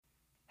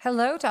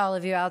Hello to all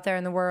of you out there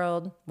in the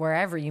world,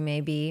 wherever you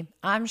may be.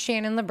 I'm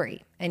Shannon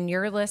Labrie, and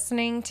you're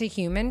listening to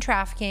Human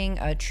Trafficking,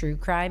 a true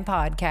crime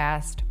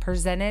podcast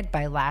presented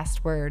by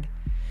Last Word.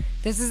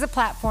 This is a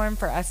platform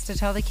for us to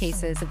tell the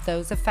cases of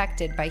those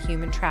affected by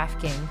human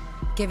trafficking,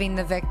 giving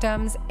the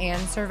victims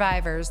and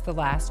survivors the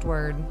last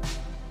word.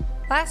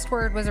 Last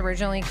Word was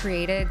originally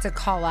created to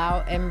call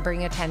out and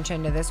bring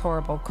attention to this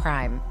horrible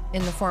crime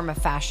in the form of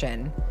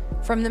fashion.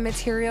 From the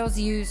materials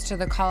used to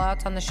the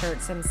callouts on the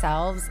shirts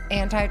themselves,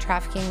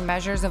 anti-trafficking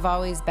measures have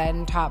always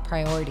been top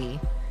priority.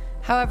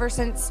 However,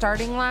 since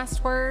starting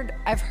Last Word,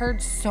 I've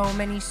heard so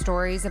many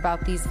stories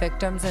about these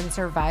victims and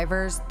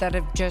survivors that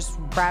have just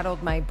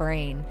rattled my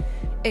brain.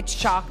 It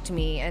shocked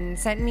me and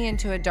sent me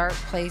into a dark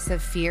place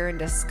of fear and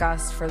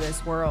disgust for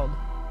this world.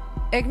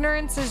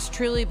 Ignorance is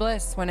truly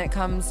bliss when it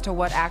comes to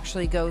what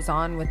actually goes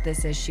on with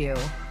this issue.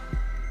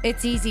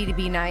 It's easy to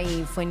be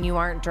naive when you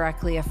aren't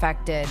directly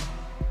affected.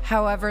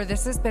 However,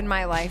 this has been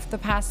my life the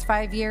past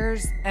 5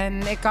 years,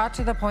 and it got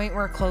to the point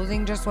where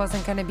clothing just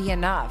wasn't going to be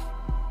enough.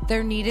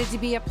 There needed to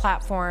be a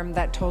platform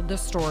that told the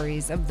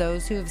stories of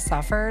those who have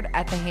suffered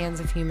at the hands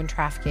of human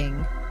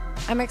trafficking.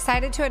 I'm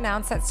excited to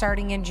announce that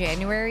starting in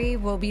January,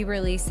 we'll be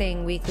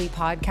releasing weekly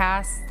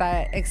podcasts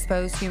that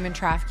expose human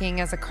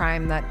trafficking as a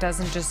crime that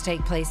doesn't just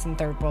take place in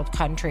third world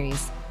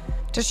countries.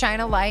 To shine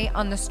a light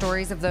on the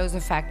stories of those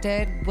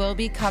affected, we'll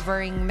be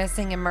covering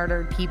missing and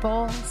murdered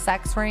people,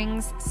 sex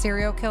rings,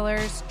 serial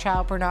killers,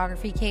 child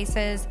pornography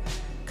cases,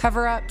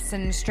 cover-ups,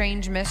 and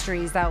strange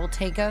mysteries that will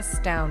take us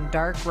down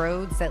dark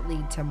roads that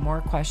lead to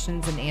more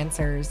questions and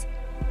answers.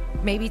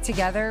 Maybe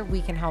together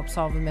we can help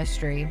solve a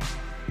mystery.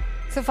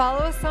 So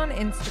follow us on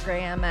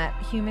Instagram at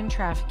Human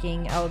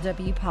Trafficking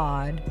LW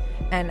Pod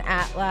and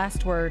at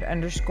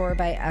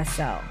lastword_by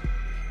SL.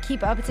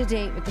 Keep up to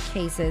date with the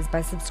cases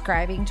by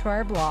subscribing to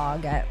our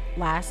blog at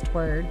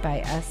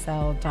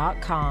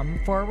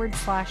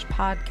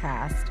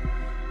lastwordbysl.com/podcast.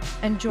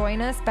 And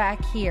join us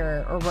back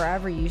here or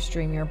wherever you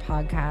stream your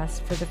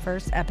podcast for the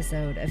first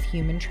episode of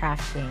Human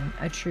Trafficking,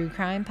 a true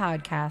crime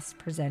podcast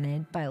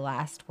presented by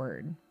Last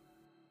Word.